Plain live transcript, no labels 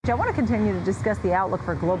I want to continue to discuss the outlook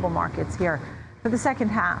for global markets here for the second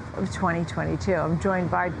half of 2022. I'm joined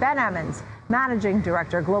by Ben Emmons, Managing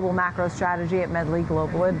Director, Global Macro Strategy at Medley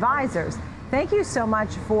Global Advisors. Thank you so much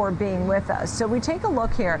for being with us. So we take a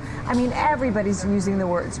look here. I mean, everybody's using the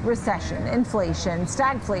words recession, inflation,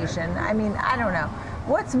 stagflation. I mean, I don't know.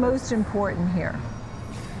 What's most important here?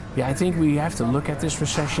 Yeah, I think we have to look at this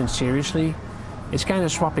recession seriously. It's kind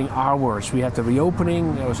of swapping our words. We had the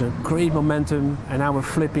reopening, there was a great momentum, and now we're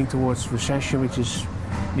flipping towards recession, which is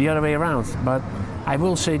the other way around. But I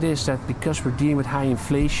will say this, that because we're dealing with high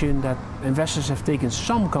inflation, that investors have taken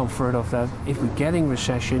some comfort of that. If we're getting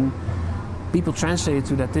recession, people translate it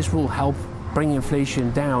to that this will help bring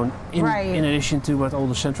inflation down in addition to what all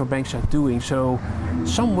the central banks are doing. So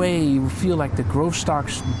some way you feel like the growth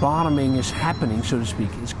stocks bottoming is happening, so to speak.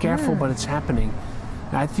 It's careful, but it's happening.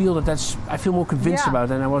 I feel I feel more convinced about it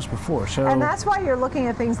than I was before. So, and that's why you're looking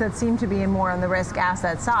at things that seem to be more on the risk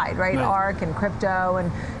asset side, right? ARK and crypto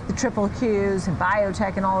and the triple Qs and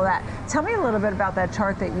biotech and all of that. Tell me a little bit about that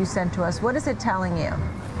chart that you sent to us. What is it telling you?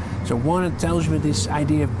 So one, it tells you this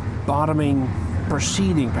idea of bottoming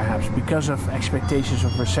proceeding perhaps because of expectations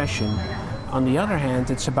of recession. On the other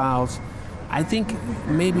hand, it's about, I think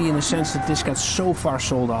maybe in the sense that this got so far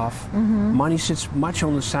sold off, money sits much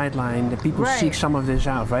on the sideline, that people seek some of this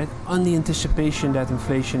out, right? On the anticipation that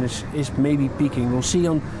inflation is maybe peaking. We'll see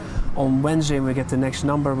on Wednesday when we get the next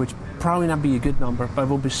number, which probably not be a good number, but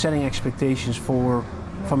we'll be setting expectations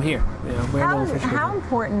from here. You know, how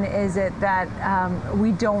important is it that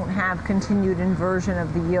we don't have continued inversion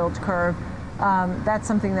of the yield curve? That's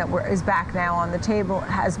something that is back now on the table,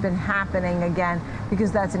 has been happening again,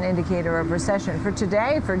 because that's an indicator of recession. For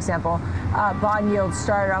today, for example, bond yields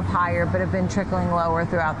started off higher but have been trickling lower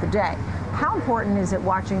throughout the day. How important is it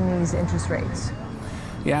watching these interest rates?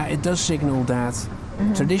 Yeah, it does signal that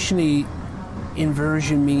traditionally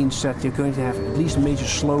inversion means that you're going to have at least a major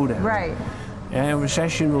slowdown. Right. And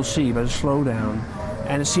recession we'll see, but a slowdown.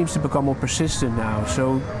 And it seems to become more persistent now.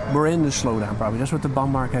 So we're in the slowdown probably. That's what the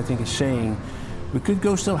bond market, I think, is saying. We could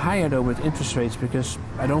go still higher though with interest rates, because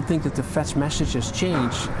I don't think that the Fed's message has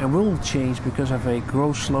changed and will change because of a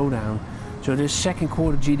growth slowdown. So this second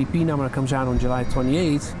quarter GDP number that comes out on July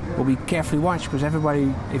 28th will be carefully watched, because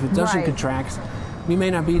everybody, if it doesn't contract, we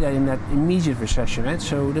may not be that in that immediate recession, right?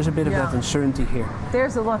 So there's a bit of that uncertainty here.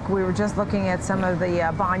 There's a look. We were just looking at some of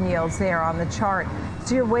the bond yields there on the chart.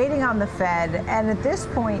 So you're waiting on the Fed, and at this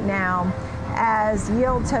point now, as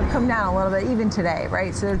yields have come down a little bit, even today,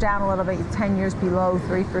 right? So they're down a little bit, 10 years below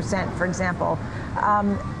 3%, for example.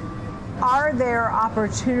 Are there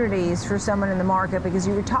opportunities for someone in the market? Because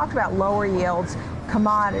you talked about lower yields,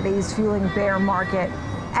 commodities, fueling bear market,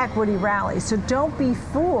 equity rallies. So don't be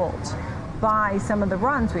fooled by some of the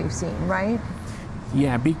runs we've seen, right?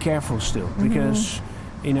 Yeah, be careful still, because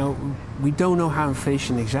you know, we don't know how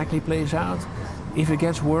inflation exactly plays out. If it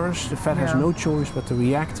gets worse, the Fed has no choice but to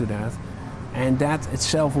react to that, and that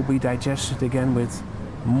itself will be digested again with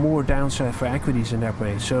more downside for equities in that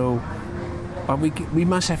way. So, but we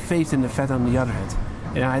must have faith in the Fed on the other hand.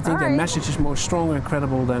 And I think that message is more strong and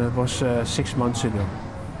credible than it was 6 months ago.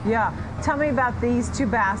 Yeah, tell me about these two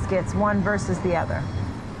baskets, one versus the other.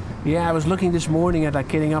 Yeah, I was looking this morning at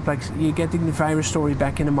getting up, you're getting the virus story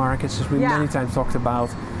back in the markets, as we many times talked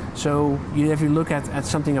about. So if you look at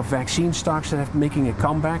something of vaccine stocks that are making a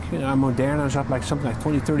comeback, Moderna is up something like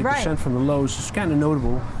 20-30% from the lows. It's kind of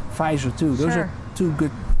notable. Pfizer too. Those are two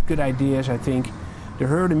good ideas, I think. The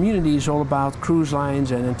herd immunity is all about cruise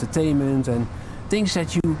lines and entertainment and things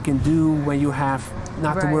that you can do when you have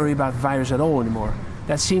not to worry about virus at all anymore.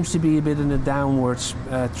 That seems to be a bit in a downwards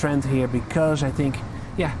trend here, because I think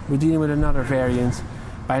we're dealing with another variant,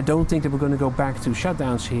 but I don't think that we're going to go back to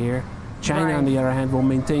shutdowns here. China, on the other hand, will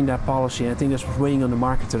maintain that policy. I think that's what's weighing on the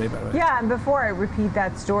market today, by the way. Yeah, and before I repeat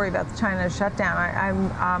that story about the China shutdown,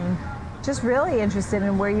 I'm just really interested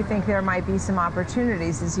in where you think there might be some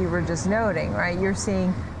opportunities, as you were just noting, right? You're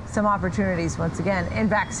seeing some opportunities, once again, in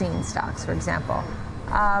vaccine stocks, for example.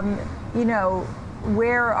 You know,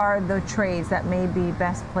 where are the trades that may be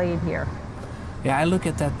best played here? Yeah, I look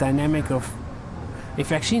at that dynamic of, if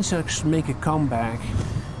vaccine stocks make a comeback,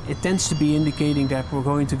 it tends to be indicating that we're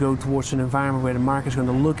going to go towards an environment where the market is going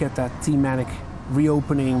to look at that thematic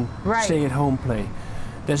reopening, stay-at-home play.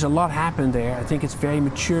 There's a lot happened there. I think it's very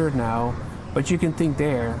matured now, but you can think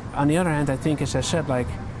there. On the other hand, I think, as I said,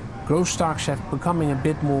 growth stocks have becoming a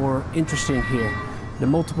bit more interesting here. The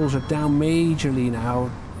multiples are down majorly now.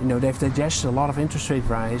 You know, they've digested a lot of interest rate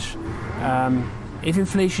rise. If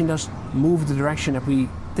inflation does move the direction that we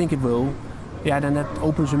think it will, yeah, then that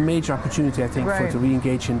opens a major opportunity, I think, Right. to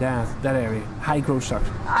re-engage in that area. High growth stocks.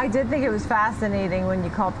 I did think it was fascinating when you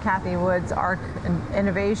called Kathy Wood's ARC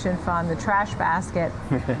Innovation Fund the trash basket.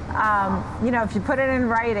 If you put it in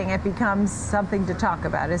writing, it becomes something to talk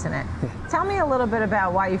about, isn't it? Tell me a little bit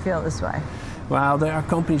about why you feel this way. Well, there are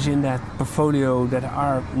companies in that portfolio that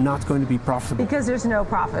are not going to be profitable. Because there's no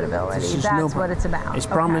profitability. That's what it's about. It's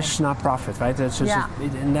promise, not profit, right?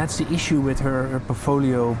 And that's the issue with her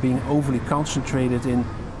portfolio being overly concentrated in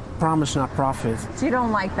promise, not profit. So you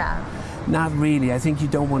don't like that? Not really. I think you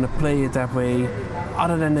don't want to play it that way,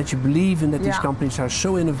 other than that you believe in that these companies are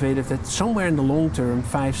so innovative that somewhere in the long term,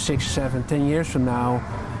 5, 6, 7, 10 years from now,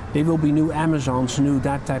 they will be new Amazons, new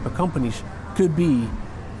that type of companies. Could be.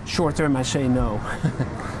 Short term, I say no.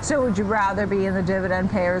 So would you rather be in the dividend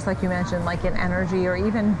payers, like you mentioned, like in energy, or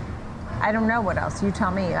even, I don't know what else, you tell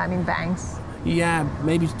me, I mean banks? Yeah,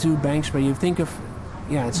 maybe 2 banks, but you think of,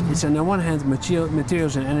 it's on the one hand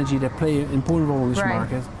materials and energy that play an important role in this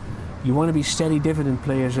market. You want to be steady dividend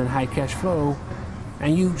players and high cash flow,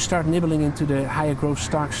 and you start nibbling into the higher growth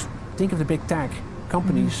stocks. Think of the big tech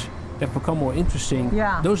companies that become more interesting.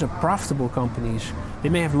 Yeah. Those are profitable companies. They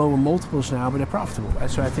may have lower multiples now, but they're profitable.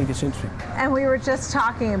 So I think it's interesting. And we were just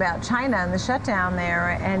talking about China and the shutdown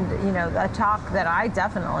there, and a talk that I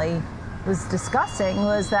definitely was discussing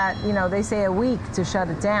was that they say a week to shut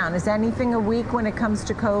it down. Is anything a week when it comes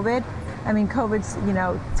to COVID? I mean, COVID's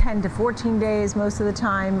 10 to 14 days most of the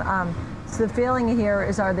time. So the feeling here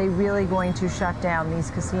is, are they really going to shut down these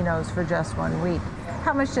casinos for just 1 week?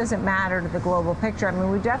 How much does it matter to the global picture? I mean,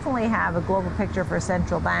 we definitely have a global picture for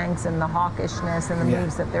central banks and the hawkishness and the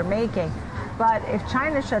moves that they're making. But if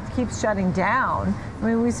China keeps shutting down, I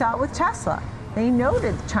mean, we saw it with Tesla. They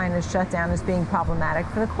noted China's shutdown as being problematic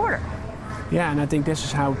for the quarter. Yeah, and I think this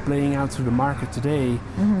is how it's playing out through the market today.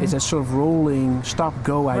 It's that sort of rolling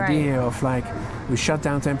stop-go idea of like, we shut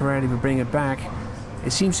down temporarily, we bring it back.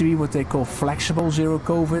 It seems to be what they call flexible zero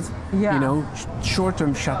COVID.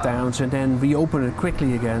 Short-term shutdowns and then reopen it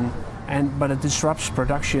quickly again. But it disrupts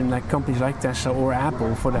production, like companies like Tesla or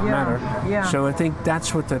Apple, for that matter. So I think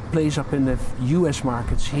that's what plays up in the U.S.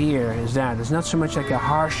 markets here. Is that it's not so much like a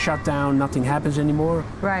harsh shutdown, nothing happens anymore.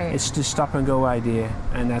 Right. It's the stop-and-go idea,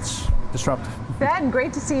 and that's disruptive. Ben,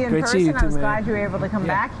 great to see you in Great to person. see you I was too, glad you were able to come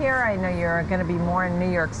back here. I know you're going to be more in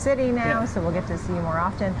New York City now, so we'll get to see you more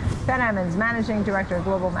often. Ben Emmons, Managing Director of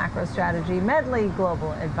Global Macro Strategy, Medley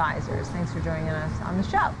Global Advisors. Thanks for joining us on the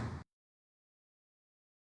show.